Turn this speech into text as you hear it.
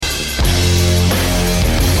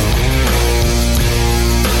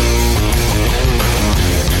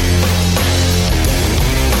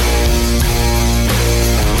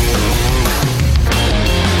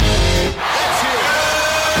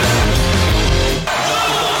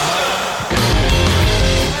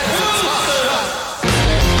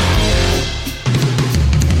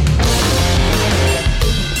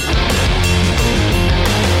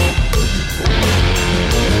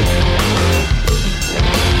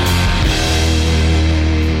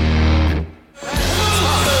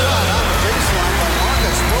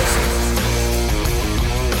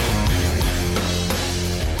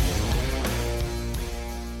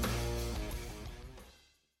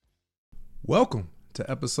Welcome to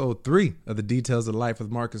episode 3 of the Details of Life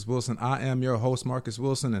with Marcus Wilson. I am your host, Marcus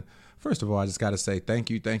Wilson. And first of all, I just got to say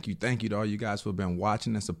thank you to all you guys who have been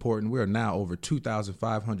watching and supporting. We are now over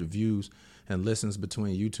 2,500 views and listens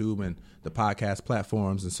between YouTube and the podcast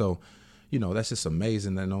platforms. And so, you know, that's just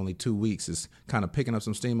amazing that in only 2 weeks it's kind of picking up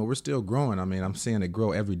some steam, but we're still growing. I mean, I'm seeing it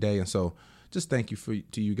grow every day. And so just thank you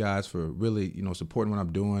to you guys for really, supporting what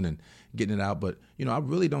I'm doing and getting it out. But, I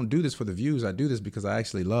really don't do this for the views. I do this because I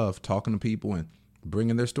actually love talking to people and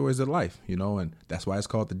bringing their stories to life, and that's why it's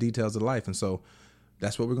called The Details of Life. And so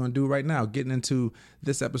that's what we're going to do right now, getting into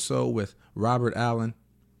this episode with Robert Allen.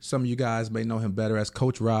 Some of you guys may know him better as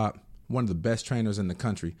Coach Rob, one of the best trainers in the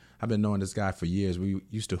country. I've been knowing this guy for years. We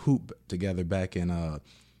used to hoop together back in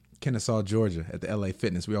Kennesaw, Georgia at the LA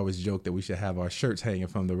Fitness. We always joke that we should have our shirts hanging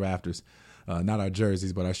from the rafters, not our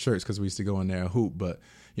jerseys, but our shirts, because we used to go in there and hoop. But,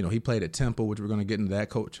 he played at Temple, which we're going to get into that.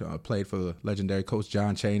 Coach played for the legendary Coach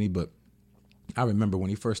John Chaney. But I remember when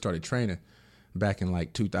he first started training back in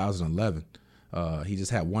like 2011, he just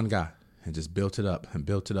had one guy and just built it up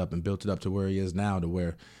to where he is now, to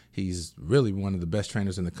where he's really one of the best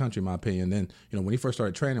trainers in the country, in my opinion. Then, when he first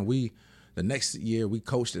started training, the next year we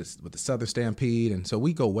coached with the Southern Stampede, and so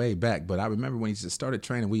we go way back. But I remember when he just started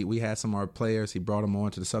training, we had some of our players. He brought them on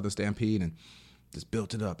to the Southern Stampede and just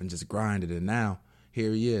built it up and just grinded. And now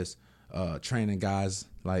here he is training guys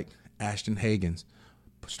like Ashton Hagans,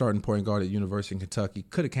 starting point guard at University of Kentucky.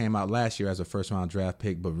 Could have came out last year as a first-round draft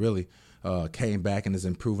pick, but really came back and is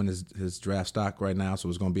improving his draft stock right now. So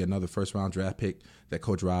it's going to be another first-round draft pick that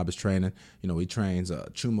Coach Rob is training. He trains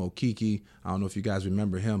Chumo Kiki. I don't know if you guys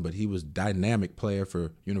remember him, but he was a dynamic player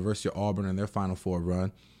for University of Auburn in their Final Four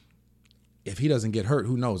run. If he doesn't get hurt,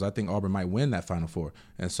 who knows? I think Auburn might win that Final Four.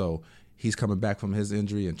 And so he's coming back from his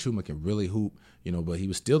injury, and Chuma can really hoop, but he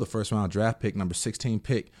was still the first-round draft pick, number 16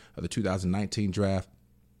 pick of the 2019 draft.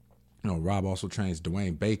 Rob also trains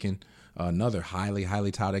Dwayne Bacon, another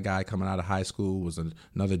highly touted guy coming out of high school, was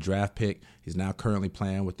another draft pick. He's now currently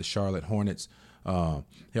playing with the Charlotte Hornets.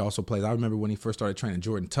 He also plays, I remember when he first started training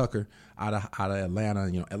Jordan Tucker out of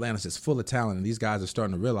Atlanta. Atlanta's just full of talent, and these guys are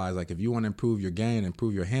starting to realize, like, if you want to improve your game,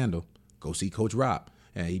 improve your handle, go see Coach Rob.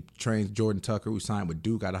 And he trains Jordan Tucker, who signed with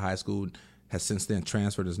Duke out of high school, has since then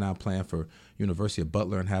transferred, is now playing for University of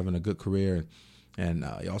Butler and having a good career. And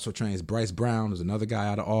he also trains Bryce Brown, who's another guy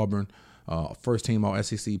out of Auburn, first-team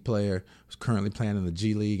All-SEC player, who's currently playing in the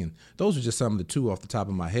G League. And those are just some of the two off the top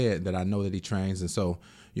of my head that I know that he trains. And so,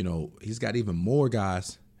 he's got even more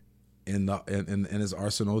guys in his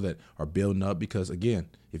arsenal that are building up, because, again,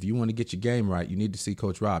 if you want to get your game right, you need to see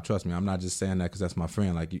Coach Rob. Trust me, I'm not just saying that because that's my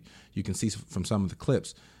friend. Like, you can see from some of the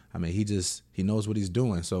clips, I mean, he knows what he's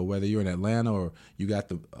doing. So whether you're in Atlanta or you got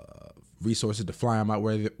the resources to fly him out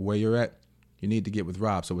where you're at, you need to get with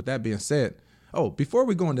Rob. So with that being said, before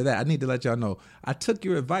we go into that, I need to let y'all know, I took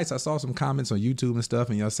your advice. I saw some comments on YouTube and stuff,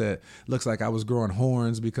 and y'all said, looks like I was growing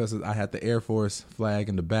horns because I had the Air Force flag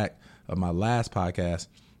in the back of my last podcast.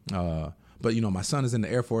 But, my son is in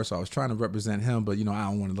the Air Force, so I was trying to represent him, but, I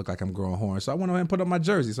don't want to look like I'm growing horns. So I went ahead and put up my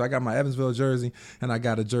jersey. So I got my Evansville jersey, and I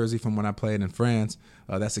got a jersey from when I played in France.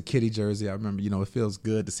 That's a Kitty jersey. I remember, it feels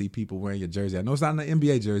good to see people wearing your jersey. I know it's not an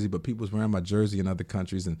NBA jersey, but people's wearing my jersey in other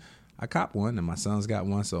countries, and I copped one, and my son's got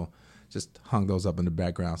one, so just hung those up in the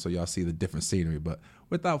background so y'all see the different scenery. But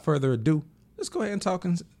without further ado, let's go ahead and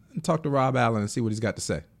talk to Rob Allen and see what he's got to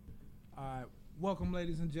say. All right, welcome,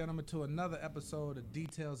 ladies and gentlemen, to another episode of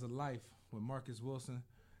Details of Life with Marcus Wilson.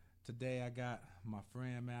 Today I got my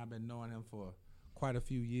friend, man. I've been knowing him for quite a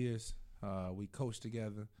few years. We coached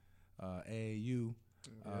together, AAU.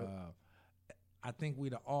 Yep. I think we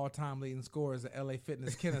the all-time leading scorers at LA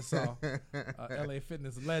Fitness Kennesaw, LA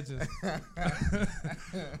Fitness legends.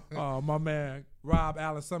 My man, Rob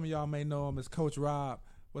Allen. Some of y'all may know him as Coach Rob.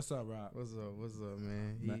 What's up, Rob? What's up,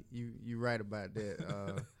 man? You right about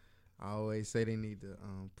that. I always say they need to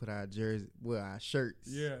put our our shirts.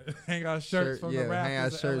 Yeah, hang our shirts from the Raptors. Hang our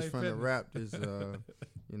shirts from Fitness. the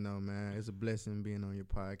Raptors. Man, it's a blessing being on your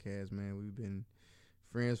podcast, man. We've been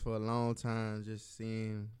friends for a long time, just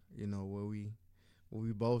seeing, where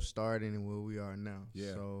we both started and where we are now.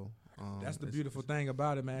 Yeah. So that's the beautiful thing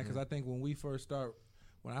about it, man, because I think when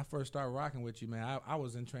I first started rocking with you, man, I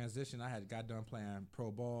was in transition. I had got done playing pro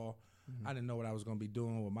ball. Mm-hmm. I didn't know what I was going to be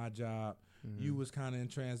doing with my job. Mm-hmm. You was kind of in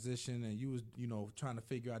transition, and you was, trying to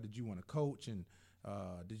figure out, did you want to coach, and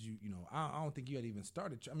did you, I don't think you had even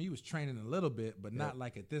started. I mean, you was training a little bit, but not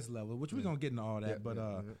like at this level, which we're going to get into all that.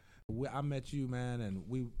 I met you, man, and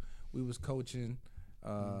we was coaching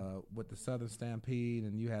with the Southern Stampede,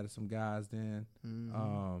 and you had some guys then.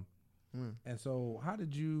 Mm-hmm. And so how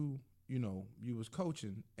did you, you know, you was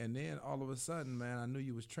coaching, and then all of a sudden, man, I knew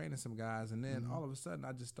you was training some guys, and then all of a sudden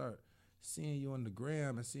I just start seeing you on the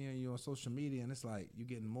gram and seeing you on social media, and it's like you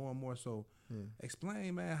getting more and more. So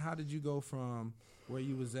explain, man, how did you go from where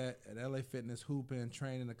you was at LA Fitness hooping,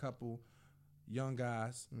 training a couple young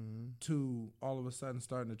guys to all of a sudden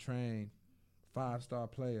starting to train 5-star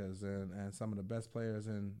players and some of the best players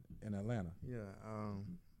in Atlanta? Yeah,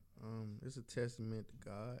 it's a testament to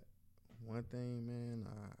God. One thing, man,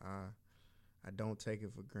 I don't take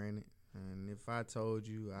it for granted. And if I told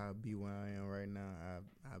you I'd be where I am right now,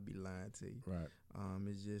 I'd be lying to you. Right.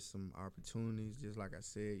 It's just some opportunities. Just like I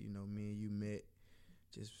said, you know, me and you met.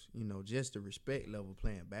 Just, you know, just the respect level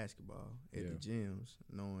playing basketball at the gyms,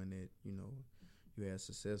 knowing that, you know, you had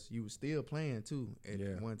success. You were still playing too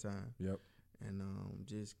at one time. Yep. And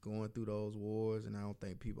just going through those wars, and I don't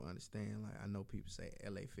think people understand. Like, I know people say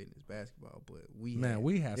LA Fitness basketball, but we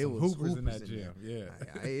had some hoopers in that gym. Yeah,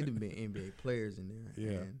 it had been NBA players in there.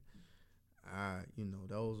 Yeah, and you know,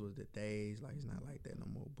 those were the days. Like, it's not like that no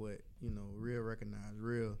more. But you know, real recognize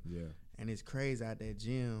real. Yeah, and it's crazy out that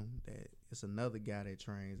gym that it's another guy that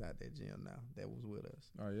trains out that gym now that was with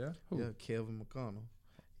us. Oh yeah, who? Yeah, Kelvin McConnell.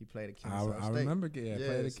 He played at Kennesaw State. I remember. Yeah,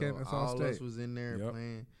 played at Kennesaw State. All of us was in there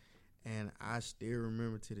playing. And I still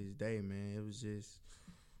remember to this day, man, it was just,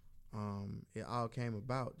 it all came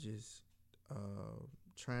about just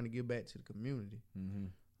trying to give back to the community.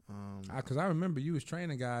 Because I remember you was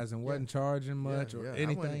training guys and wasn't charging much or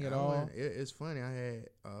anything at all. It's funny. I had,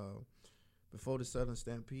 before the Southern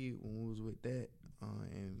Stampede, when we was with that,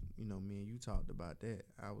 and, you know, me and you talked about that,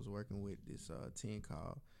 I was working with this team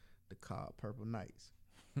called the Cobb Purple Knights.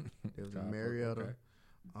 It was in Marietta. Okay.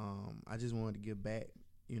 I just wanted to give back.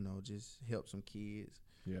 You know, just help some kids.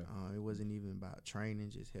 Yeah. It wasn't even about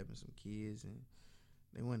training, just helping some kids. And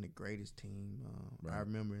they weren't the greatest team. I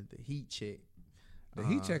remember the heat check. The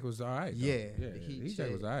heat check was all right. Yeah, the heat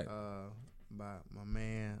check was all right. By my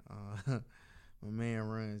man, my man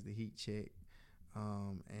runs the heat check.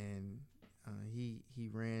 And he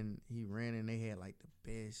ran and they had like the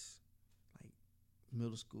best like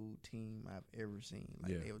middle school team I've ever seen.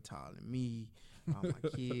 Like they were taller than me. My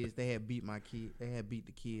kids, they had beat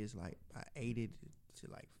the kids like by 80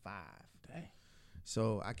 to like 5. Dang.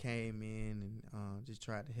 So I came in and just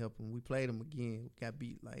tried to help them. We played them again. We got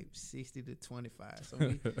beat like 60 to 25. So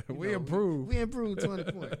we improved. We improved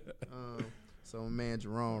 20 points. So my man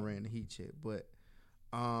Jerome ran the heat check. But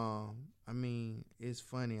I mean, it's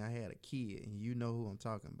funny. I had a kid, and you know who I'm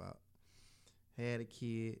talking about. Had a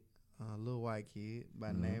kid, a little white kid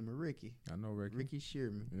by the name of Ricky. I know Ricky. Ricky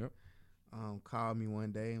Shearman. Yep. Called me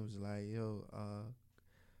one day and was like, yo,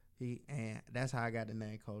 and that's how I got the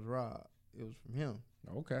name Coach Rob. It was from him.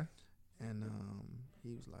 Okay. And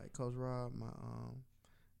he was like, Coach Rob,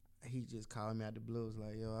 he just called me out the blue. Was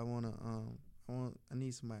like, yo, I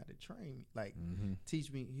need somebody to train me, like teach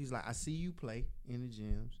me. He was like, I see you play in the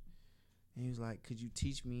gyms, and he was like, could you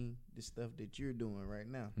teach me the stuff that you're doing right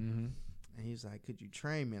now? And he was like, could you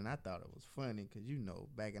train me? And I thought it was funny because, you know,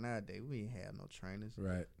 back in our day, we didn't have no trainers.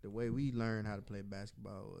 Right. The way we learned how to play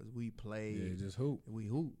basketball was we played. Yeah, just hoop. We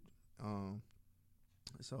hooped.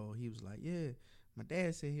 So he was like, yeah, my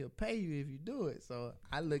dad said he'll pay you if you do it. So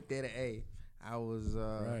I looked at it. Hey, I was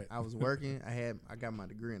working. I got my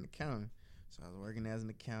degree in accounting. So I was working as an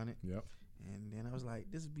accountant. Yep. And then I was like,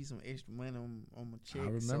 this would be some extra money on my check. I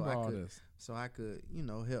remember all this. So I could, you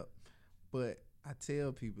know, help. But I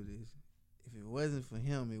tell people this. If it wasn't for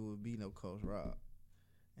him, it would be no Coach Rob.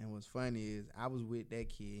 And what's funny is I was with that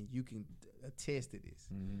kid, and you can attest to this.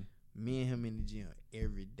 Me and him in the gym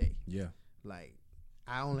every day. Yeah. Like,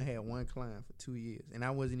 I only had one client for 2 years, and I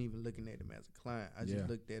wasn't even looking at him as a client. I just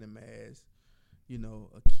looked at him as, you know,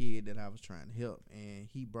 a kid that I was trying to help. And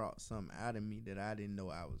he brought something out of me that I didn't know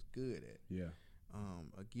I was good at. Yeah.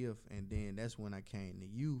 A gift. And then that's when I came to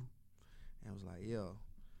you and was like, yo,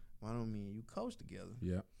 why don't me and you coach together?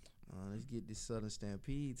 Yeah. Let's get this Southern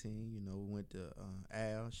Stampede team. You know, we went to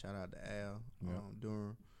Al. Shout out to Al.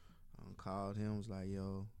 Durham. Called him. Was like,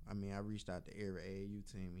 yo. I mean, I reached out to every AAU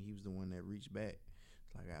team, and he was the one that reached back.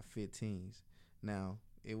 Like, I got 15s. Now,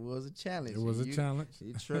 it was a challenge. It was a challenge.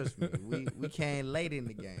 Trust me. We came late in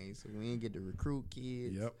the game, so we didn't get to recruit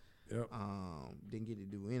kids. Yep. Didn't get to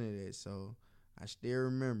do any of that. So I still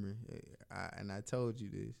remember, and I told you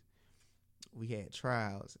this. We had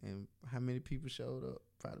trials, and how many people showed up?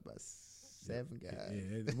 Probably about 7 guys.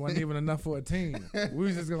 Yeah, it wasn't even enough for a team. We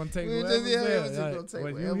was just gonna take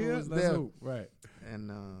whoever was there. Right.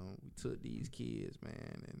 And we took these kids,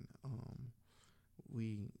 man, and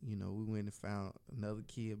we went and found another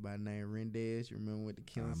kid by the name Rendez. You remember with the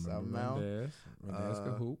Kim South Mountain? Rendez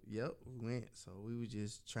could hoop. Yep, we went. So we were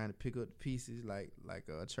just trying to pick up the pieces, like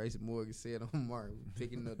Tracy Morgan said on Mark,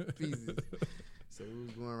 picking up the pieces. So we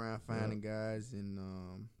was going around finding guys, and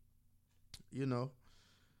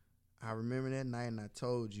I remember that night, and I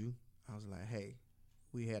told you, I was like, hey,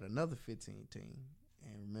 we had another 15 team,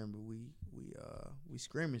 and remember we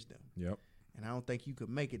scrimmaged them. Yep. And I don't think you could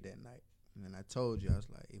make it that night. And I told you, I was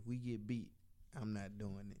like, if we get beat, I'm not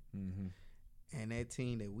doing it. Mm-hmm. And that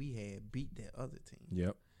team that we had beat that other team.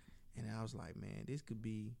 Yep. And I was like, man, this could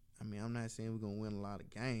be. I mean, I'm not saying we're gonna win a lot of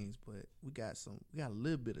games, but we got a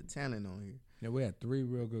little bit of talent on here. Yeah, we had 3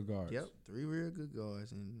 real good guards. Yep, 3 real good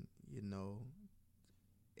guards, and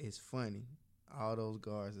it's funny. All those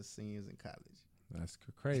guards are seniors in college. That's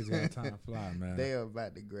crazy how time fly, man. They are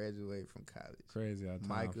about to graduate from college. Crazy how time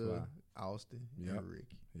Micah, fly. Austin, and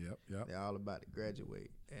Ricky. Yep. They're all about to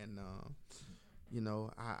graduate, and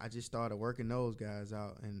I just started working those guys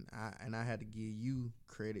out, and I had to give you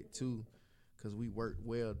credit too, because we worked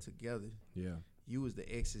well together. Yeah. You was the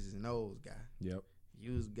X's and O's guy. Yep.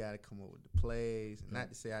 You was the guy to come up with the plays. Not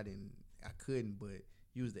to say I couldn't, but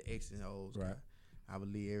you was the X's and O's guy. I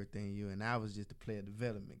believe everything in you, and I was just the player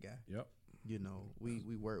development guy. Yep.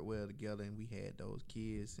 We worked well together, and we had those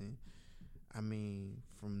kids, and I mean,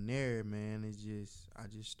 from there, man, I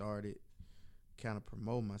just started kind of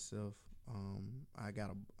promote myself. I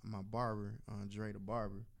got my barber, Dre the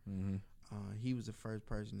barber. Mm-hmm. He was the first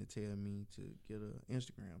person to tell me to get an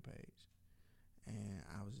Instagram page, and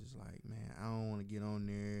I was just like, man, I don't want to get on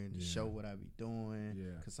there and show what I be doing,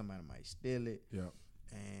 because somebody might steal it. Yep.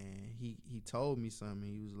 And he told me something.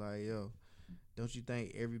 He was like, yo, don't you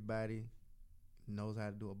think everybody knows how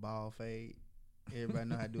to do a ball fade? Everybody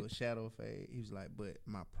know how to do a shadow fade. He was like, but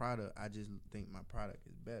my product, I just think my product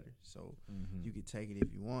is better. So you can take it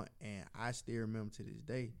if you want. And I still remember to this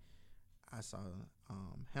day, I saw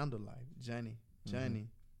Handle Life, Johnny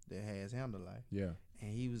that has Handle Life. Yeah.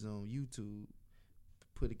 And he was on YouTube,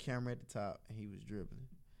 put a camera at the top, and he was dribbling.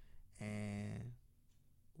 And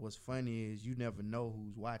what's funny is you never know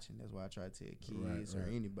who's watching. That's why I try to tell kids or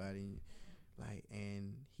anybody. Like,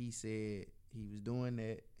 and he said he was doing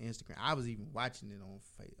that Instagram. I was even watching it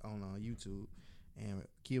on YouTube, and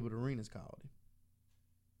Gilbert Arenas called him,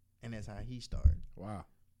 and that's how he started. Wow,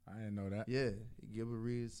 I didn't know that. Yeah, Gilbert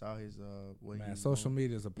Arenas saw his social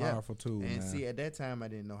media is a powerful tool. And man. See, at that time I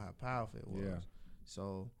didn't know how powerful it was. Yeah.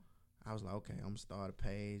 So I was like, okay, I'm gonna start a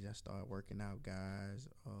page. I started working out guys,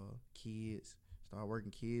 kids. Started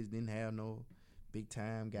working kids. Didn't have no big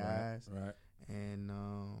time guys. Right. And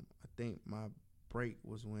I think my break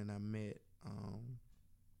was when I met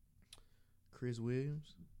Chris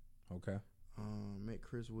Williams. Okay. Met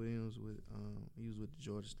Chris Williams he was with the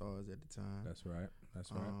Georgia Stars at the time. That's right.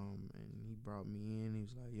 And he brought me in. He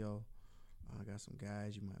was like, yo, I got some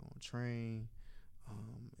guys you might want to train.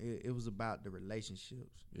 It was about the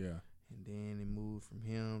relationships. Yeah. And then it moved from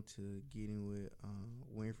him to getting with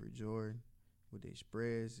Winfred Jordan with the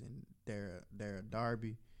Express and their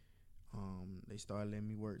Darby. They started letting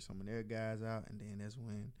me work some of their guys out, and then that's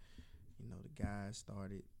when, the guys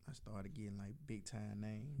I started getting like big time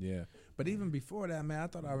names. Yeah, but even before that, man, I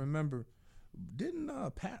thought I remember, didn't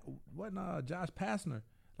Josh Pastner,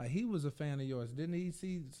 like he was a fan of yours? Didn't he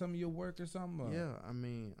see some of your work or something? Or? Yeah, I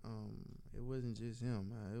mean, it wasn't just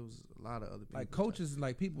him. It was a lot of other people. Like coaches,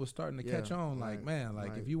 like people were starting to catch on. Like man,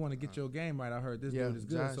 like if you want to get your game right, I heard this dude is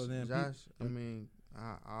good. Josh, so then, I mean,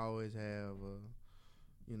 I always have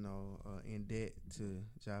in debt to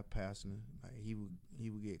Josh Pastner. Like he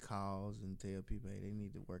would get calls and tell people, hey, they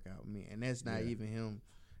need to work out with me, and that's not even him.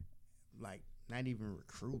 Like not even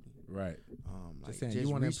recruiting. Right. Like just saying you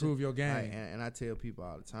want to improve your game. Like, and I tell people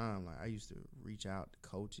all the time, like I used to reach out to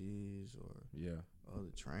coaches or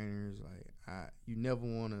other trainers. Like you never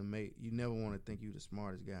want to think you're the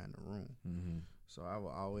smartest guy in the room. Mm-hmm. So I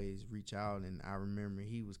would always reach out, and I remember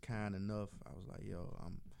he was kind enough. I was like, yo,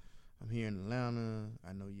 I'm here in Atlanta.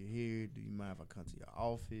 I know you're here. Do you mind if I come to your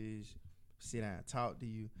office, sit down and talk to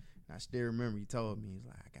you? And I still remember he told me, he's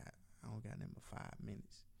like, I don't got nothing but 5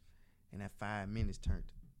 minutes. And that 5 minutes turned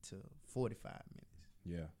to 45 minutes.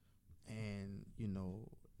 Yeah. And,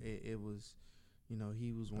 it was,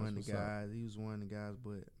 he was one of the guys. He was one of the guys,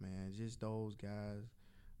 but, man, just those guys,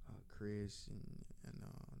 Chris and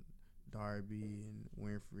Darby and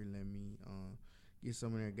Winfrey let me get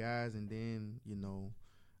some of their guys. And then,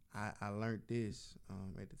 I learned this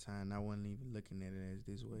at the time. I wasn't even looking at it as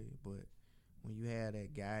this way. But when you have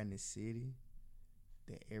that guy in the city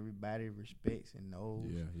that everybody respects and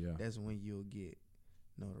knows, that's when you'll get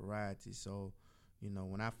notoriety. So, you know,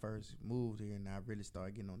 when I first moved here and I really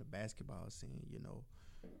started getting on the basketball scene, you know,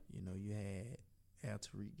 you had Al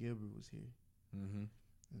Tariq Gilbert was here, Mm-hmm.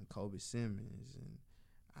 and Kobe Simmons, and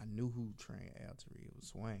I knew who trained Al Tariq. It was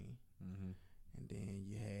Swain. Mm-hmm. And then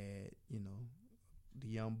you had, you know, the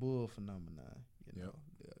Young Bull phenomenon, you know,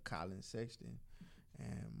 Colin Sexton,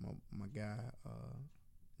 and my guy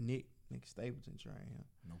Nick Stapleton trained him.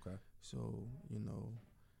 Okay. So, you know,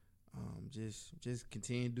 just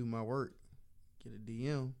continue to do my work. Get a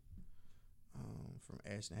DM from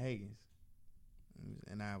Ashton Higgins,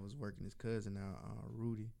 and I was working his cousin out,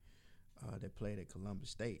 Rudy, that played at Columbus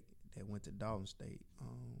State, that went to Dalton State.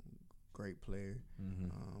 Great player, Mm-hmm.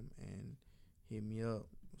 and hit me up.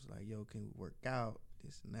 Was like, yo, can we work out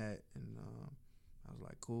this and that? And I was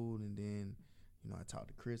like, cool. And then, you know, I talked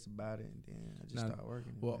to Chris about it, and then I just started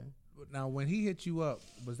working. Well, man. now when he hit you up,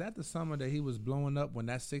 was that the summer that he was blowing up when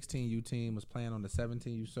that 16U team was playing on the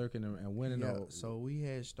 17U circuit and winning? Yeah, so we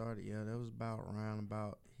had started. Yeah, that was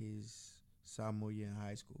about his sophomore year in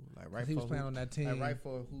high school. Like right, he was playing on that team. Like right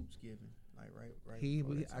for hoops giving. Like right.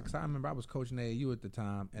 Cause I remember I was coaching AAU at the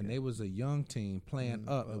time, and they was a young team playing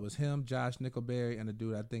up. It was him, Josh Nickelberry, and a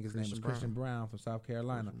dude I think his name was Christian Brown from South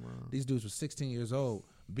Carolina. These dudes were 16 years old,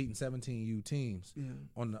 beating 17U teams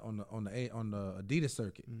on the Adidas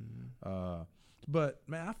circuit. Mm-hmm. But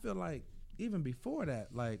man, I feel like even before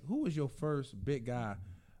that, like who was your first big guy?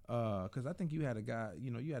 Because I think you had a guy,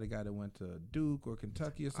 that went to Duke or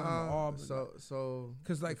Kentucky or something. Auburn. So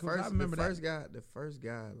because like I remember the first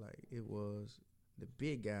guy, like it was the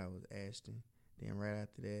big guy was Ashton. Then right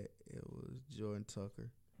after that, it was Jordan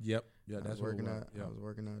Tucker. Yep. Yeah, that's working what out. Yep. I was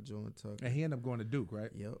working out Jordan Tucker, and he ended up going to Duke,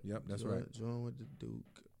 right? Yep. That's Jordan, right. Jordan went to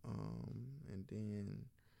Duke, and then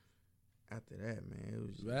after that, man, it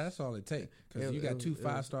was. Just, that's all it takes because you got two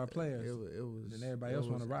 5-star players. It was. And everybody else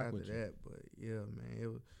want to rock with you. That, but yeah, man, it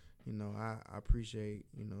was. You know, I appreciate,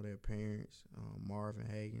 you know, their parents, Marvin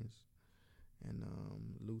Higgins and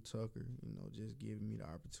Lou Tucker, you know, just giving me the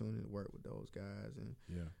opportunity to work with those guys. And,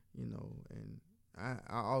 you know, and I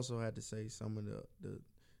also had to say some of the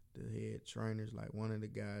head trainers, like one of the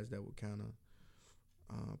guys that were kind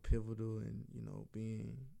of pivotal and, you know,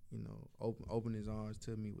 being, you know, open his arms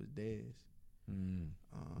to me was Des.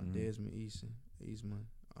 Desmond Eastman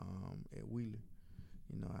at Wheeler.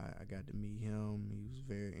 You know, I got to meet him. He was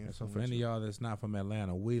very influential. So for any of y'all that's not from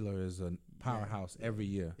Atlanta, Wheeler is a powerhouse every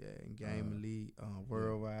year. Yeah, in Game Elite,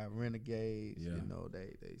 Worldwide, Renegades. You know,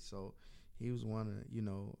 they so he was one of, you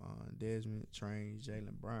know, Desmond trained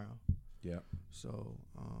Jaylen Brown. Yeah. So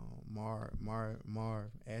Marv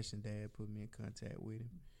Ashton dad put me in contact with him,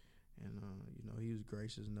 and you know, he was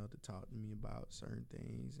gracious enough to talk to me about certain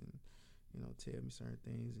things and, you know, tell me certain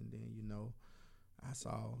things. And then, you know, I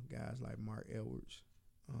saw guys like Mark Edwards.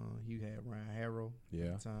 He had Ryan Harrow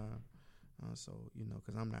at the time. So, you know,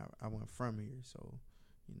 because I wasn't from here, so,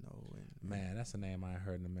 you know. Man, that's a name I ain't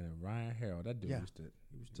heard in a minute. Ryan Harrow, that dude used to.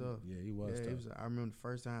 He was tough. Yeah, he was tough. I remember the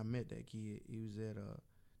first time I met that kid, he was at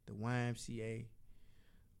the YMCA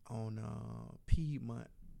on Piedmont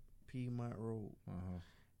Road.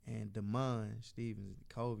 And Damon Stevens,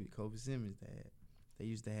 Kobe Simmons' dad, they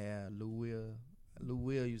used to have Lou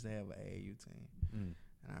Will used to have an AAU team.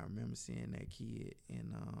 And I remember seeing that kid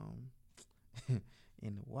in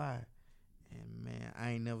the Y. And man,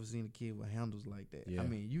 I ain't never seen a kid with handles like that. I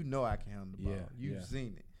mean, you know I can handle the ball. You've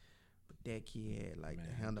seen it. But that kid had like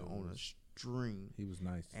the handle on a string. He was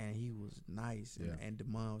nice. And he was nice. And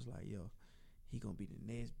Damon was like, yo, he gonna be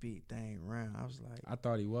the next big thing around. I was like, I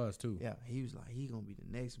thought he was too. Yeah, he was like, he gonna be the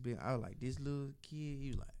next big. I was like, this little kid, he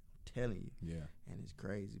was like, I'm telling you. Yeah. And it's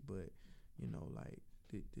crazy, but you know, like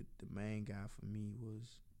the main guy for me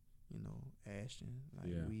was, you know, Ashton.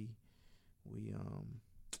 Like we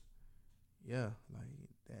like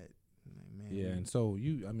that. Like, man. Yeah, and so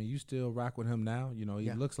you still rock with him now. You know,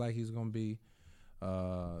 he looks like he's gonna be.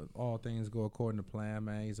 All things go according to plan,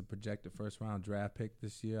 man. He's a projected first-round draft pick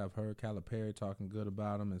this year. I've heard Calipari talking good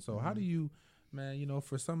about him. And so how do you, man, you know,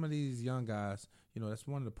 for some of these young guys, you know, that's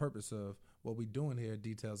one of the purpose of what we're doing here at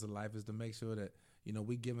Details of Life is to make sure that, you know,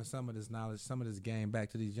 we giving some of this knowledge, some of this game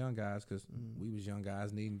back to these young guys because we was young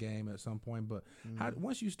guys needing game at some point. But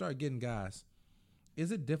once you start getting guys,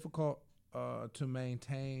 is it difficult to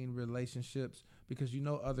maintain relationships because you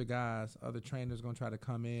know other guys, other trainers going to try to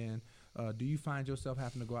come in? Do you find yourself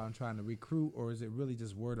having to go out and trying to recruit, or is it really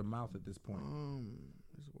just word of mouth at this point?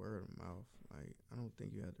 It's word of mouth. Like, I don't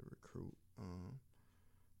think you have to recruit.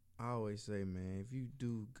 I always say, man, if you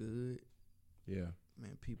do good,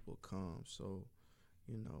 man, people come. So,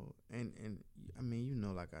 you know, and I mean, you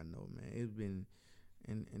know, like I know, man, it's been,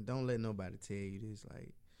 and don't let nobody tell you this.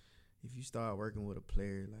 Like, if you start working with a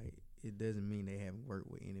player, like, it doesn't mean they haven't worked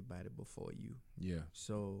with anybody before you. Yeah.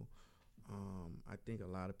 So I think a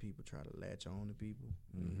lot of people try to latch on to people.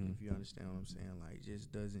 If you understand what I'm saying, like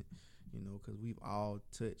just doesn't, because we've all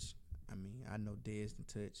touched. I mean, I know Dez and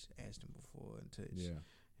touch Ashton before and touch. Yeah.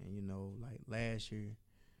 And like last year,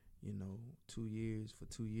 2 years for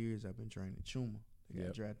 2 years I've been training Chuma. They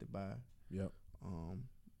got drafted by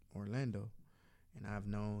Orlando, and I've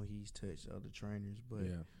known he's touched other trainers, but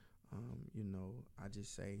I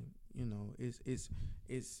just say,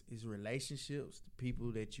 it's relationships, the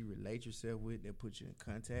people that you relate yourself with that put you in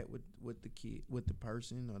contact with the kid, with the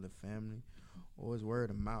person or the family, or it's word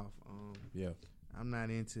of mouth. I'm not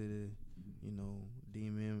into the,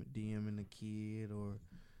 DMing the kid or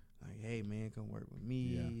like, hey man, come work with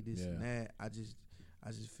me, and that. I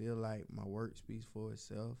just feel like my work speaks for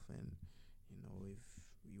itself, and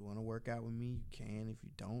if you want to work out with me, you can. If you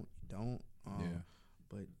don't, you don't.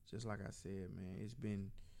 But just like I said, man, it's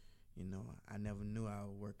been, I never knew I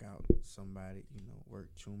would work out somebody, work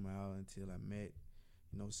Chuma out until I met,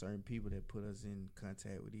 certain people that put us in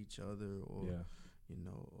contact with each other, or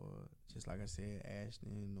or just like I said,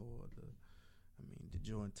 Ashton, or the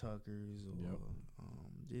Jordan Tuckers, or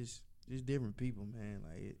just different people, man.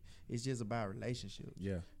 Like it's just about relationships.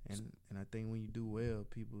 Yeah. And I think when you do well,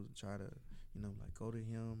 people try to, like go to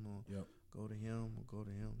him or go to him or go to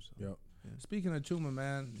him. So yeah. Speaking of Chuma,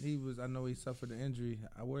 man, I know he suffered an injury.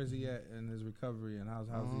 Where's he at in his recovery, and how's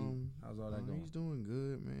all that going? He's doing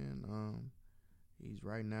good, man. He's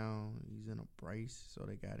right now, he's in a brace, so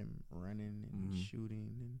they got him running and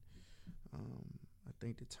shooting, and I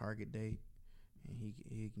think the target date, and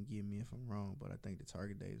he can give me if I'm wrong, but I think the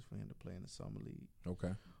target date is for him to play in the summer league.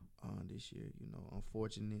 Okay. This year,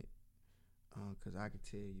 unfortunate, because I could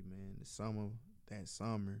tell you, man, that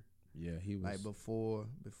summer. Yeah, he was like before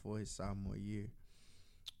his sophomore year.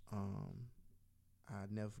 I'll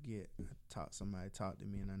never forget. Somebody talked to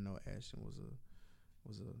me, and I know Ashton was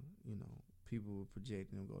a people were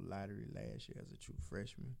projecting him to go lottery last year as a true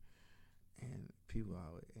freshman, and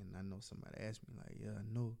I know somebody asked me like, yeah, I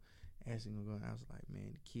know Ashton gonna go. I was like,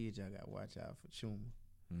 man, the kids y'all gotta watch out for Chuma.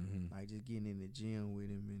 Like just getting in the gym with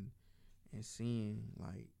him and seeing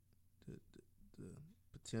like the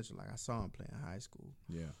potential. Like I saw him play in high school.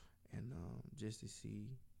 Yeah. And just to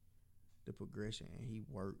see the progression, and he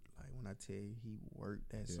worked. Like when I tell you, he worked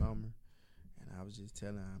that summer, and I was just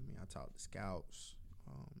telling. I talked to scouts,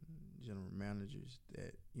 general managers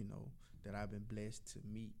that that I've been blessed to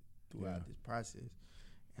meet throughout this process,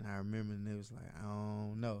 and I remember, and it was like, I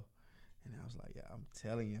don't know, and I was like, yeah, I'm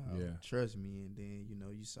telling y'all, trust me. And then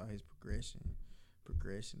you saw his progression,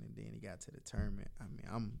 and then he got to the tournament. I mean,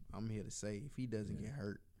 I'm here to say, if he doesn't get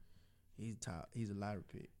hurt, he's top. He's a lottery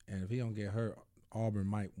pick. And if he don't get hurt, Auburn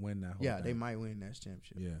might win that whole thing. They might win that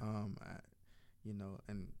championship. Yeah.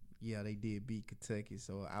 And they did beat Kentucky,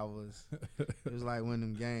 so it was like one of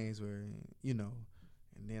them games where, and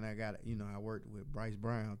then I got, I worked with Bryce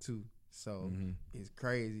Brown too. So it's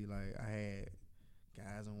crazy. Like I had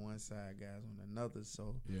guys on one side, guys on another.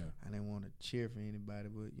 So I didn't want to cheer for anybody,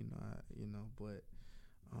 but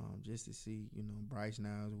just to see, Bryce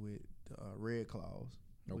now is with the Red Claws.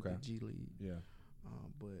 With the G League. Yeah.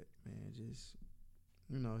 But man, just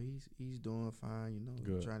he's doing fine,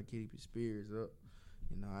 Good. Trying to keep his spirits up.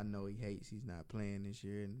 I know he hates he's not playing this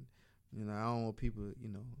year, and I don't want people,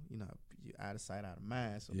 out of sight, out of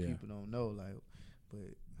mind, so people don't know, like,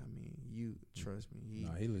 but I mean, you trust me,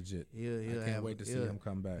 he legit. I can't wait to see him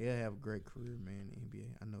come back. He'll have a great career, man, in the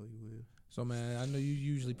NBA. I know he will. So, man, I know you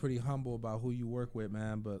usually pretty humble about who you work with,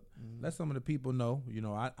 man, but let some of the people know.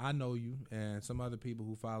 I know you, and some other people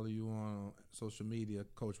who follow you on social media,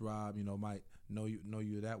 Coach Rob, might know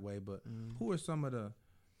you that way. But who are some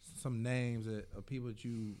names of people that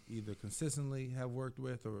you either consistently have worked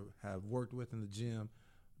with or have worked with in the gym,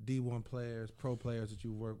 D1 players, pro players that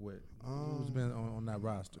you work with? Who's been on that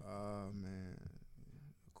roster? Man.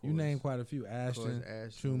 You named quite a few. Ashton,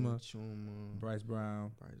 Chuma, Bryce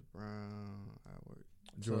Brown. I worked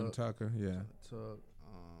Jordan Tucker, Tuck.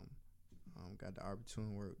 Got the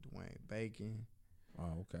opportunity to work with Dwayne Bacon.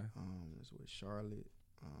 Oh, okay. That's with Charlotte.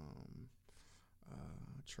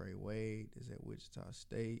 Trey Wade is at Wichita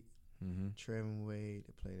State. Trevin Wade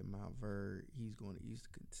that played at Mount Verd. He's going to East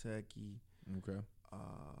Kentucky. Okay.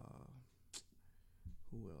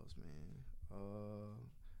 Who else, man?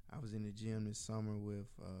 I was in the gym this summer with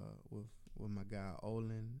my guy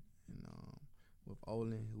Olin, and with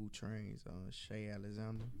Olin who trains Shea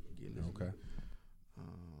Alexander. Okay.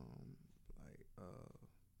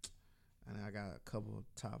 And I got a couple of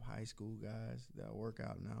top high school guys that I work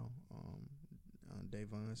out now.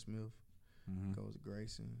 Davon Smith goes to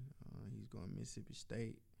Grayson. He's going to Mississippi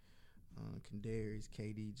State. Kadarius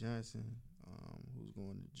KD Johnson, who's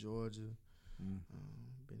going to Georgia. Been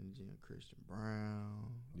in the gym, Christian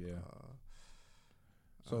Brown. Yeah.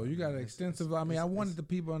 So you got an extensive. I wanted the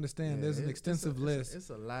people to understand. There's an extensive list.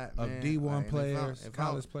 It's a lot, of man. D1 players,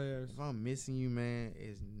 college players. If I'm missing you, man,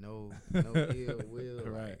 it's no ill will.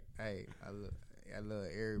 Right. Hey, I love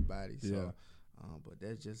everybody. So, Yeah. But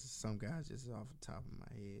that's just some guys just off the top of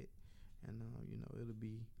my head, and it'll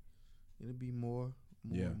be more.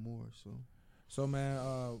 So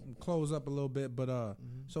man, close up a little bit, but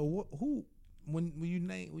so who when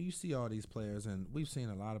you see all these players, and we've seen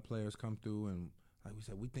a lot of players come through, and like we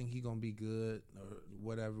said, we think he's gonna be good or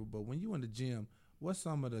whatever. But when you in the gym, what's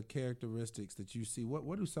some of the characteristics that you see?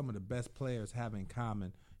 What do some of the best players have in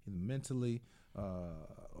common, either mentally,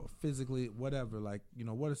 or physically, whatever? Like,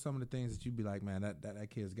 what are some of the things that you'd be like, man, that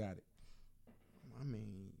kid's got it? I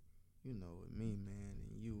mean, with me, man,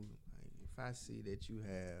 and you, like, if I see that you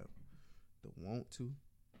have the want to,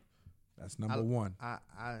 that's number one.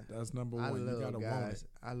 That's number one. You gotta want it.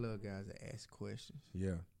 I love guys that ask questions.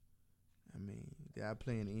 Yeah. I mean, did I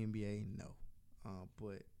play in the NBA? No.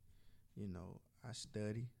 But, I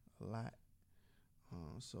study a lot.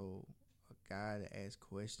 So a guy that asks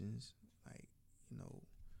questions, like,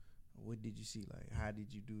 what did you see? Like, how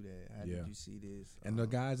did you do that? How did you see this? And the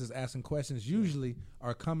guys that's asking questions usually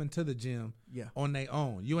are coming to the gym on their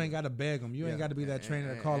own. You ain't got to beg them. You ain't got to be that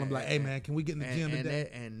trainer to call them like, hey, man, can we get in the gym today?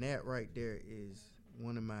 That right there is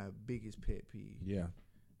one of my biggest pet peeves. Yeah.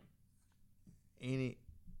 Any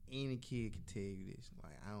kid can tell you this.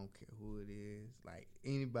 Like, I don't care who it is. Like,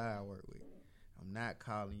 anybody I work with, I'm not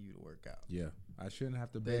calling you to work out. Yeah. I shouldn't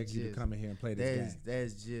have to beg you to come in here and play this game.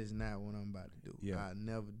 That's just not what I'm about to do. Yeah. I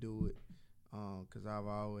never do it because I've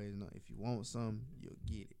always known if you want something, you'll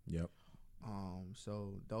get it. Yep.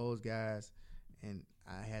 So those guys, and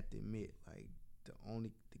I have to admit, like, the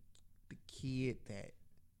kid that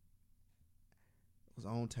was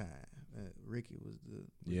on time, Ricky was the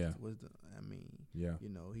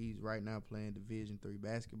he's right now playing Division III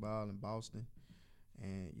basketball in Boston,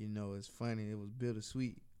 and it's funny, it was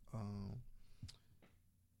bittersweet.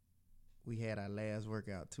 We had our last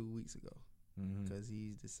workout 2 weeks ago because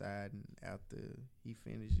he's deciding after he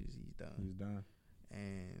finishes, he's done. He's done.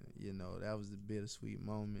 And, that was the bittersweet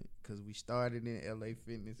moment because we started in LA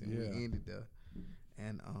Fitness and we ended there.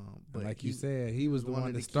 And but like you said, he was the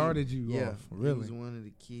one that started you off. Really, he was one of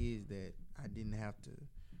the kids that I didn't have to.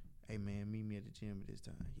 Hey man, meet me at the gym at this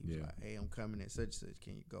time. He was like, hey, I'm coming at such and such.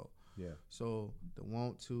 Can you go? Yeah. So the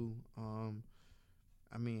want to, I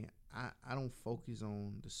don't focus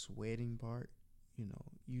on the sweating part.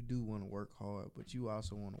 You do want to work hard, but you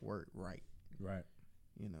also want to work right. Right.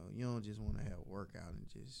 You don't just want to have a workout and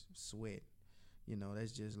just sweat.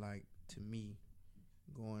 That's just like, to me,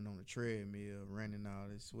 going on a treadmill, running all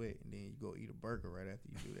this sweat, and then you go eat a burger right after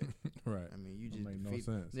you do that. Right. I mean, you just make no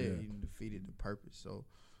sense. Yeah, you defeated the purpose. So,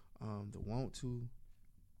 the want to,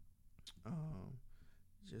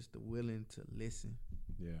 just the willing to listen.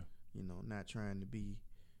 Yeah. Not trying to be,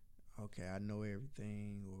 okay, I know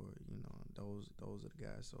everything, or those are the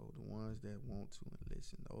guys. So the ones that want to and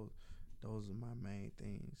listen, those are my main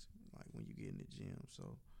things. Like when you get in the gym.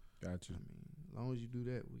 So, gotcha. I mean, as long as you do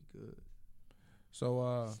that, we good.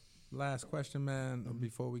 So, last question, man.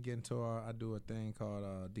 Before we get into I do a thing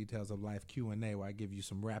called Details of Life Q&A, where I give you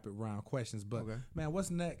some rapid round questions. But man,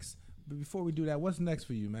 what's next? But before we do that, what's next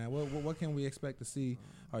for you, man? What can we expect to see?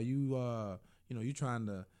 Are you you trying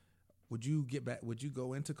to? Would you get back? Would you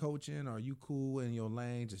go into coaching? Are you cool in your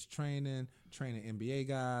lane, just training NBA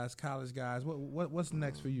guys, college guys? What's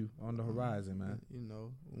next for you on the horizon, man?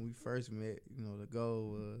 When we first met, the goal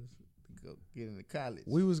was to go get into college.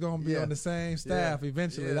 We was gonna be on the same staff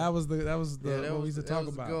eventually. Yeah. That was what we used to talk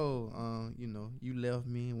about. The goal. You left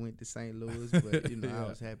me and went to St. Louis, but I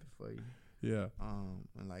was happy for you. Yeah.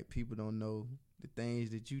 And like, people don't know the things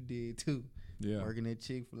that you did too. Yeah. Working at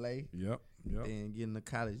Chick-fil-A. Yep. And getting a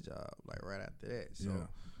college job like right after that. So,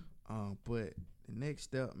 but the next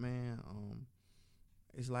step, man,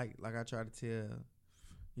 it's like I try to tell,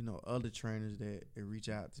 other trainers that reach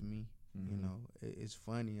out to me. Mm-hmm. It's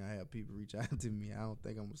funny. I have people reach out to me. I don't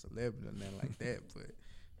think I'm a celebrity or nothing like that, but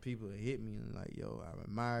people hit me and like, yo, I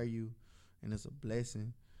admire you, and it's a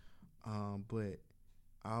blessing. But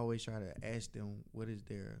I always try to ask them what is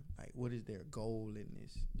their goal in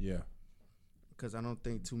this. Yeah. Because I don't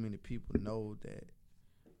think too many people know that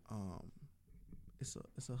it's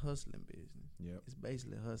a hustling business. Yep. It's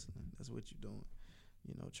basically hustling. That's what you're doing.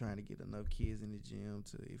 Trying to get enough kids in the gym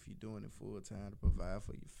to, if you're doing it full time, to provide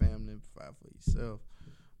for your family, provide for yourself.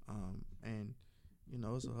 And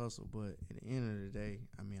it's a hustle. But at the end of the day,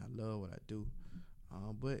 I mean, I love what I do.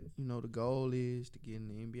 But you know, the goal is to get in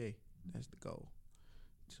the NBA. That's the goal.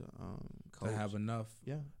 To coach. To have enough,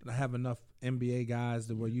 Yeah. to have enough NBA guys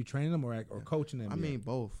to where you train them or coaching them. I mean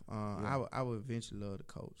both. Yeah. I would eventually love to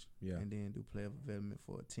coach. Yeah. And then do player development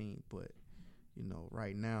for a team. But you know,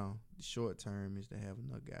 right now the short term is to have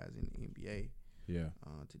enough guys in the NBA. Yeah.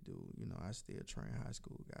 To do, you know, I still train high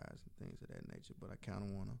school guys and things of that nature, but I kind of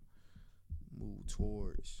want to move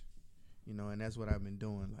towards, you know, and that's what I've been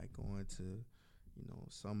doing, like going to, you know,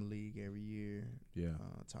 summer league every year. Yeah.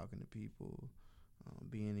 Talking to people,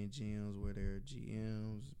 being in gyms where there are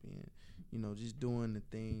GMs, being, you know, just doing the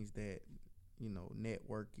things that, you know,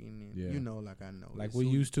 networking and, you know, like I know. Like we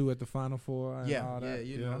used to at the Final Four and all that.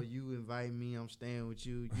 Yeah, you know, you invite me, I'm staying with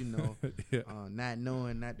you, you know, not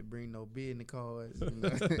knowing not to bring no business cards. You know?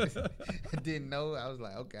 I didn't know. I was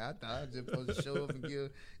like, okay, I thought I was just supposed to show up and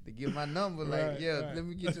give my number. Like, let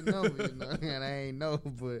me get your number, you know, and I ain't know,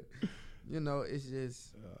 but, you know, it's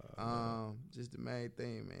just the main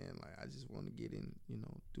thing, man. Like, I just want to get in, you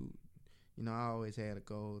know, do. You know, I always had a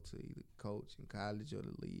goal to either coach in college or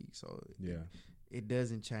the league, so it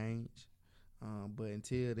doesn't change. But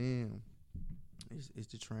until then, it's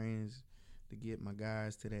the trainings to get my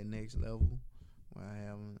guys to that next level where I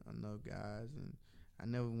have enough guys. And I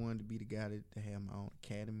never wanted to be the guy to have my own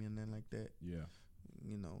academy or nothing like that. Yeah.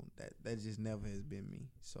 You know, that just never has been me.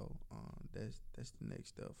 So that's the next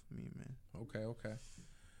step for me, man. Okay.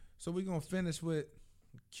 So we're going to finish with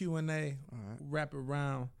Q&A, All right. wrap it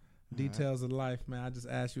around. Details of life, man. I just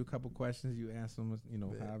asked you a couple questions. You answer them, you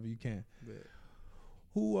know, however you can.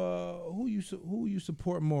 Who you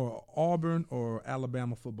support more, Auburn or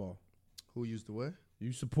Alabama football? Who used to what?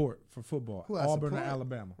 You support for football, Who Auburn or support?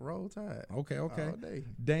 Alabama? Roll Tide. Okay. All day.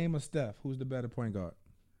 Dame or Steph? Who's the better point guard?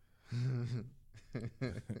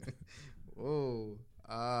 Whoa.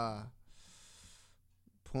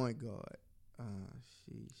 Point guard.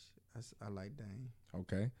 Sheesh. I like Dame.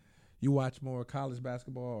 Okay. You watch more college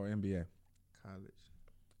basketball or NBA?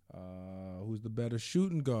 College. Who's the better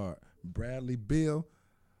shooting guard, Bradley Beal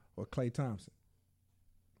or Klay Thompson?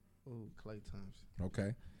 Ooh, Klay Thompson.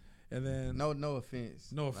 Okay. And then No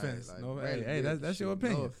offense. No offense. Like no, Bradley hey, Beal that's can your shoot.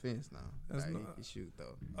 opinion. No offense now. That's Like, no- he can shoot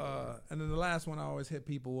though. And then the last one I always hit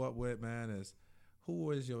people up with, man, is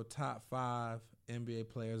who is your top 5 NBA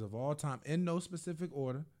players of all time in no specific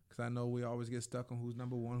order? Because I know we always get stuck on who's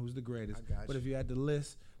number one, who's the greatest. I got But you. if you had to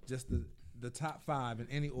list just the top 5 in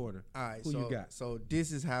any order, All right, who so you got so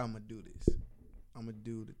this is how I'm gonna do this. I'm gonna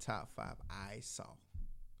do the top 5 I saw.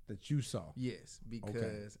 that you saw? Yes,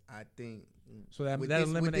 because I think So that with that this-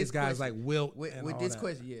 with eliminates this guys question- like Wilt with and all this that.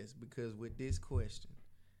 question, yes, because with this question,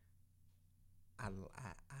 I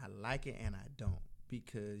like it and I don't,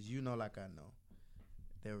 because you know, like I know,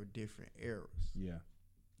 there were different eras Yeah.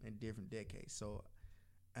 and different decades. So,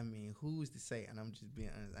 I mean, who's to say? And I'm just being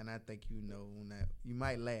honest, and I think you know you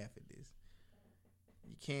might laugh at this.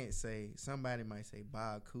 You can't say, somebody might say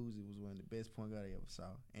Bob Cousy was one of the best point guard I ever saw,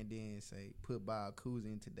 and then say put Bob Cousy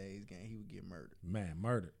in today's game, he would get murdered. Man,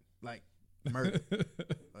 murdered. Like murdered.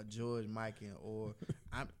 Or George Mikan, or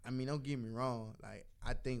I mean, don't get me wrong. Like,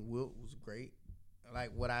 I think Wilt was great.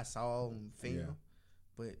 Like what I saw on film, Yeah.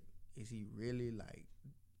 but is he really like?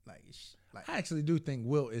 I actually do think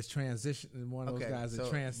Wilt is transitioning one of those guys that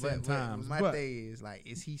transcend times. My But thing is, like,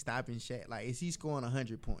 is he stopping Shaq? Like, is he scoring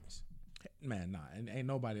 100 points? man, nah, and ain't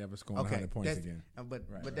nobody ever scoring 100 points that's- again. But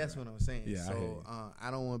Right, that's right. what I'm saying. Yeah, I hear so you.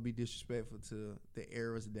 I don't want to be disrespectful to the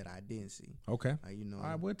eras that I didn't see. Okay. You know, All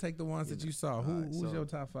right, we'll take the ones you that know, you saw. all right, Who's so- your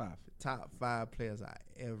top 5? top 5 players I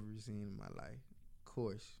ever seen in my life. Of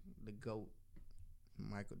course, the GOAT,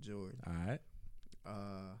 Michael Jordan. All right.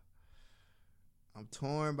 I'm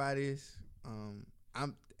torn by this.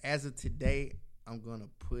 I'm as of today, I'm gonna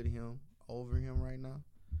put him over him right now.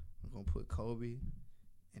 I'm gonna put Kobe,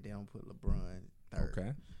 and then I'm gonna put LeBron third.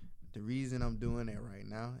 Okay. The reason I'm doing that right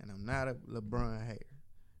now, and I'm not a LeBron hater.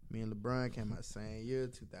 Me and LeBron came out same year,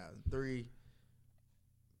 2003.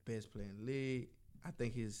 Best player in the league. I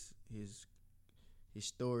think his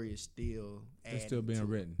story is still It's still adding being to it.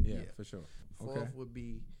 written. Yeah, for sure. Fourth Okay. would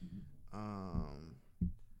be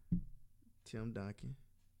Tim Duncan,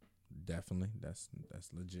 Definitely. That's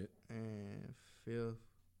legit. and fifth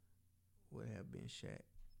would have been Shaq.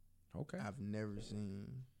 Okay. I've never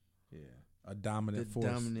seen Yeah. A dominant the force.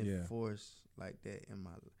 dominant yeah. force like that in my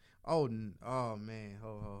life. Oh man,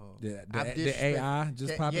 ho. The I've AI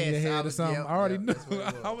just Yeah, popped in yes, your I head or was- something. yep, I already yep, knew. that's what it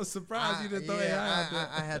was. I was surprised you didn't throw yeah, AI out there.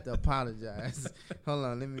 I have to apologize. Hold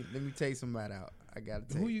on, let me take somebody out. I gotta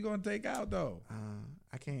take. Who you gonna take out though?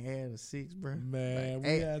 I can't add a 6, bro. Man, Like,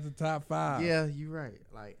 we had the top 5. Yeah, you're right.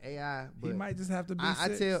 Like AI, but He might just have to be I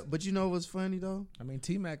 6. tell. But you know what's funny though? I mean,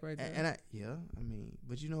 T-Mac right there.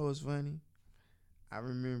 But you know what's funny? I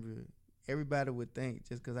remember everybody would think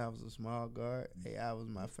just because I was a small guard, AI was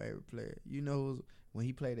my favorite player. You know, when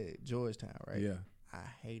he played at Georgetown, right? Yeah. I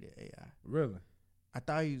hated AI. Really? I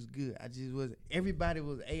thought he was good. I just wasn't. Everybody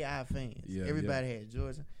was AI fans. Yeah, Everybody had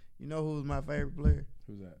Georgetown. You know who was my favorite player?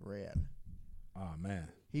 Who's that? Ray Allen. Oh, man.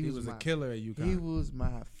 He was a killer at UConn. He was my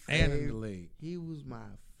and favorite. in the league. He was my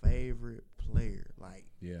favorite player. Like,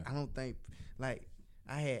 Yeah. I don't think, like,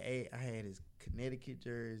 I had his Connecticut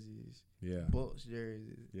jerseys, Yeah. Bucks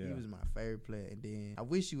jerseys. Yeah. He was my favorite player. And then I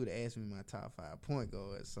wish you would have asked me my top 5 point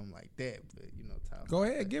guard or something like that. But you know, top. Go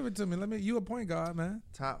 5 ahead, give it to me. You a point guard, man.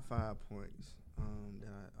 top 5 points.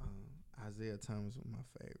 Isaiah Thomas was my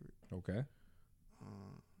favorite. Okay.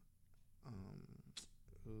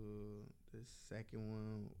 The second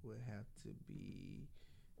one would have to be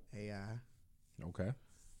AI. Okay.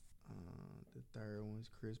 The third one's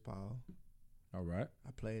Chris Paul. All right.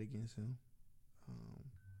 I played against him.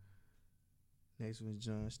 Next one's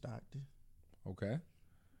John Stockton. Okay.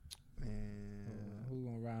 And Who's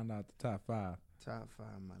gonna round out the top 5? top 5,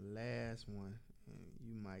 my last one,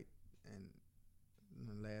 and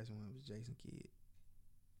the last one was Jason Kidd.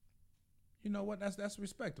 You know what? That's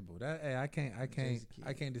respectable. That hey, I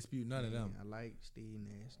can't dispute none of them. I like Steve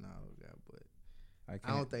Nash and all of that, but I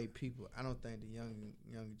I don't think the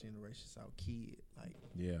younger generation saw Kidd like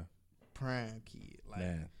Yeah. prime Kidd, like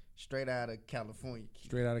Man. straight out of California Kidd.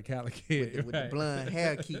 Straight out of Cali Kid. with the blonde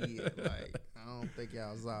hair Kidd. Like, I don't think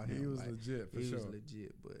y'all saw him. He was like, legit for he sure. was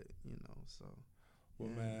legit, but you know, so Well,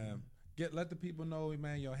 yeah. man, let the people know,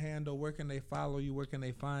 man, your handle. Where can they follow you? Where can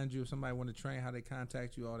they find you? If somebody want to train, how they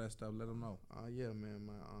contact you, all that stuff. Let them know. Yeah, man.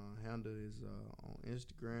 My handle is on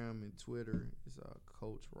Instagram and Twitter. It's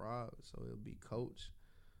Coach Rob. So it'll be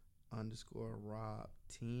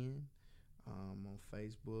Coach_Rob10. On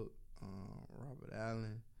Facebook, Robert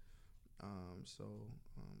Allen.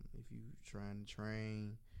 If you trying to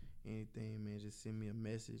train anything, man, just send me a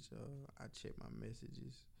message. I check my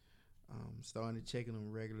messages. Starting to checking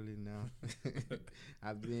them regularly now.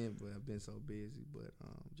 I've been so busy, but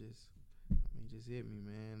just hit me,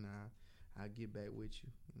 man. I'll get back with you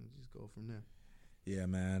and just go from there. Yeah,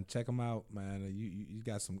 man. Check them out, man. You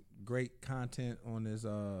got some great content on this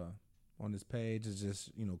page. It's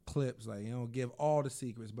just, clips. Like, you don't give all the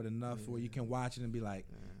secrets, but enough where you can watch it and be like,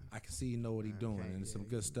 I can see you know what he's doing, and it's some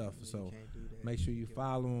good stuff. So make sure you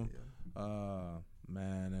follow him,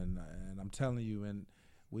 man. And I'm telling you, and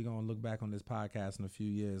we're gonna look back on this podcast in a few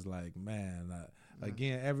years, like, man.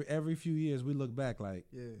 Again, every few years we look back, like,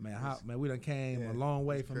 man, we done came a long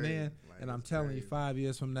way from then. Like, and I'm telling you, 5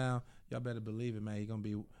 years from now, y'all better believe it, man. You're gonna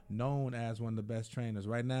be known as one of the best trainers.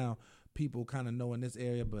 Right now, people kind of know in this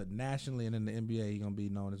area, but nationally and in the NBA, you're gonna be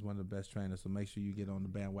known as one of the best trainers. So make sure you get on the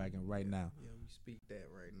bandwagon right now. Yeah, we speak that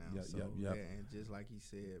right now. Yep. Yeah, and just like he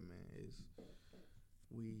said, man,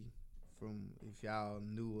 if y'all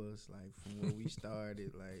knew us, like, from where we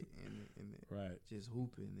started, like, and right, just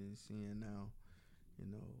hooping and seeing now,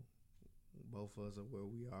 both of us are where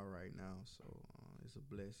we are right now. So it's a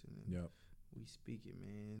blessing. And we speak it,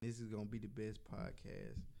 man. This is gonna be the best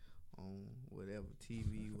podcast on whatever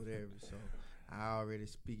TV, whatever. So I already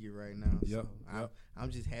speak it right now.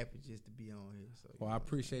 I'm just happy just to be on here. So I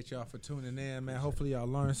appreciate y'all for tuning in, man. Hopefully y'all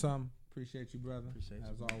learned something. Appreciate you, brother. Appreciate you,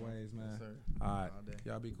 as always, man. Yes, sir. All right, All day.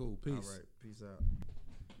 y'all be cool. Peace. All right, peace out.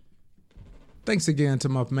 Thanks again to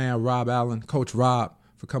my man Rob Allen, Coach Rob,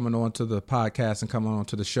 for coming on to the podcast and coming on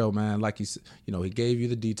to the show, man. Like he gave you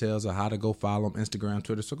the details of how to go follow him, Instagram,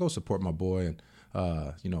 Twitter. So go support my boy,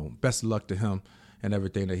 and best of luck to him and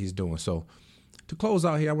everything that he's doing. So to close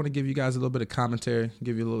out here, I want to give you guys a little bit of commentary,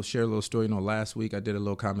 share a little story. Last week I did a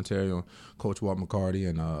little commentary on Coach Walt McCarty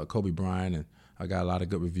and Kobe Bryant, and I got a lot of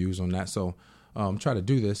good reviews on that. So try to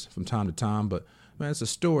do this from time to time. But, man, it's a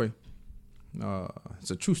story.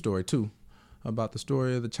 It's a true story, too, about the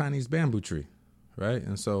story of the Chinese bamboo tree, right?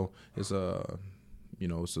 And so it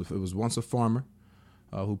was once a farmer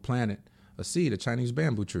who planted a seed, a Chinese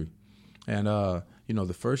bamboo tree. And,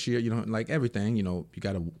 the first year, like everything, you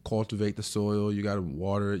got to cultivate the soil. You got to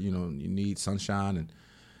water it. You need sunshine. And,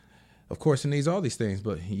 of course, it needs all these things.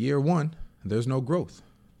 But year 1, there's no growth.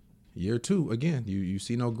 Year 2, again, you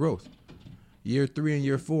see no growth. Year 3 and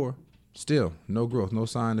year 4, still no growth, no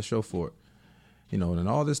sign to show for it. And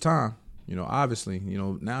all this time, obviously,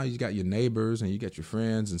 now you got your neighbors and you got your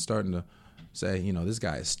friends and starting to say, this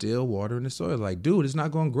guy is still watering the soil. Like, dude, it's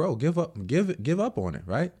not going to grow. Give up on it,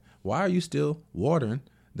 right? Why are you still watering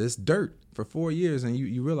this dirt for 4 years, and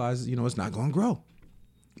you realize, it's not going to grow.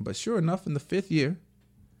 But sure enough, in the fifth year,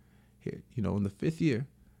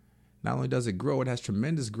 not only does it grow, it has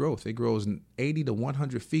tremendous growth. It grows 80 to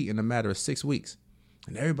 100 feet in a matter of 6 weeks.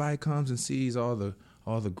 And everybody comes and sees all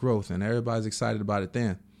the growth, and everybody's excited about it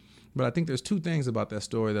then. But I think there's two things about that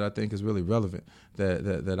story that I think is really relevant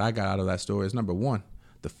that I got out of that story. Is number one,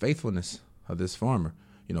 the faithfulness of this farmer.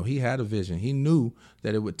 He had a vision. He knew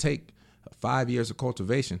that it would take 5 years of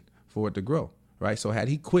cultivation for it to grow, right? So had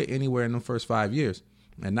he quit anywhere in the first 5 years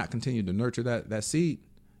and not continued to nurture that seed,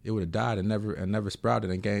 it would have died and never sprouted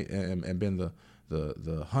and been the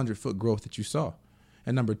 100-foot growth that you saw.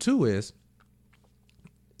 And number two is,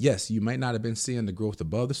 yes, you may not have been seeing the growth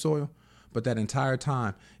above the soil, but that entire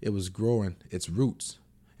time it was growing its roots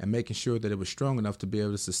and making sure that it was strong enough to be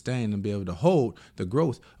able to sustain and be able to hold the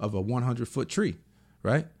growth of a 100-foot tree,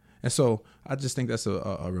 right? And so I just think that's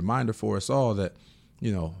a reminder for us all that,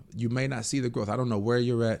 you may not see the growth. I don't know where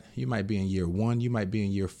you're at. You might be in year 1. You might be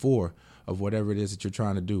in year 4 of whatever it is that you're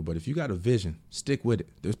trying to do. But if you got a vision, stick with it.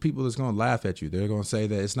 There's people that's going to laugh at you. They're going to say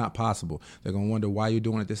that it's not possible. They're going to wonder why you're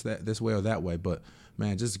doing it this way or that way. But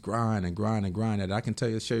man, just grind and grind and grind at it. I can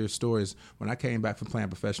share your stories. When I came back from playing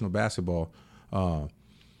professional basketball,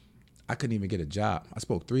 I couldn't even get a job. I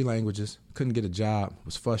spoke 3 languages, couldn't get a job,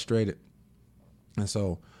 was frustrated. And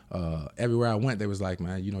so everywhere I went, they was like,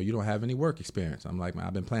 man, you don't have any work experience. I'm like, man,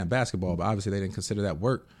 I've been playing basketball, but obviously they didn't consider that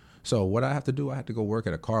work. So what I have to do, I had to go work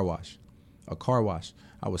at a car wash.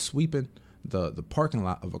 I was sweeping the parking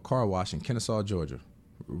lot of a car wash in Kennesaw, Georgia.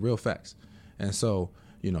 Real facts. And so,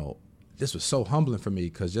 this was so humbling for me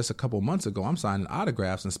because just a couple months ago, I'm signing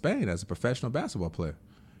autographs in Spain as a professional basketball player.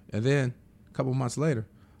 And then a couple months later,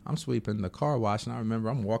 I'm sweeping the car wash, and I remember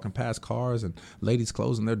I'm walking past cars and ladies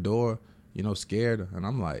closing their door, scared. And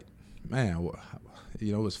I'm like, man,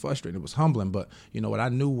 it was frustrating. It was humbling. But you know what? I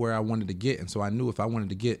knew where I wanted to get. And so I knew if I wanted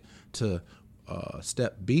to get to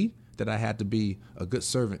step B, that I had to be a good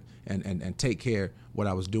servant and take care of what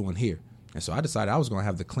I was doing here. And so I decided I was going to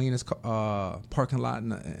have the cleanest parking lot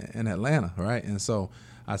in Atlanta, right? And so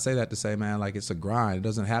I say that to say, man, like, it's a grind. It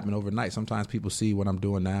doesn't happen overnight. Sometimes people see what I'm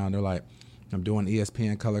doing now, and they're like, I'm doing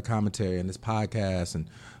ESPN color commentary and this podcast and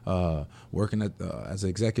working as an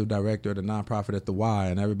executive director at a nonprofit at the Y,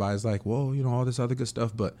 and everybody's like, well, all this other good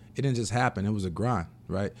stuff. But it didn't just happen. It was a grind,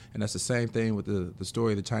 right? And that's the same thing with the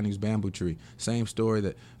story of the Chinese bamboo tree. Same story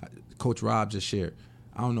that Coach Rob just shared.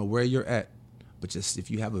 I don't know where you're at, but just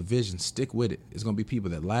if you have a vision, stick with it. It's going to be people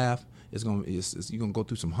that laugh. You're going to go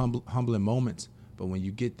through some humbling moments. But when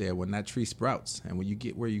you get there, when that tree sprouts and when you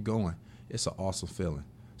get where you're going, it's an awesome feeling.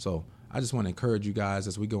 So I just want to encourage you guys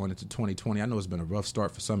as we go into 2020. I know it's been a rough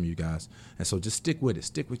start for some of you guys. And so just stick with it.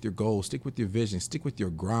 Stick with your goals. Stick with your vision. Stick with your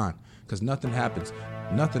grind, because nothing happens.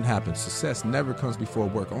 Nothing happens. Success never comes before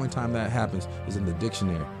work. Only time that happens is in the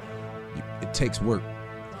dictionary. It takes work.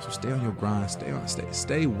 So stay on your grind.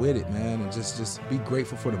 Stay with it, man, and just be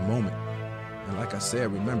grateful for the moment. And like I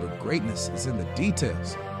said, remember, greatness is in the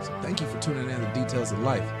details. So thank you for tuning in to the Details of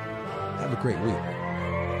Life. Have a great week.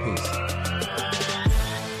 Peace.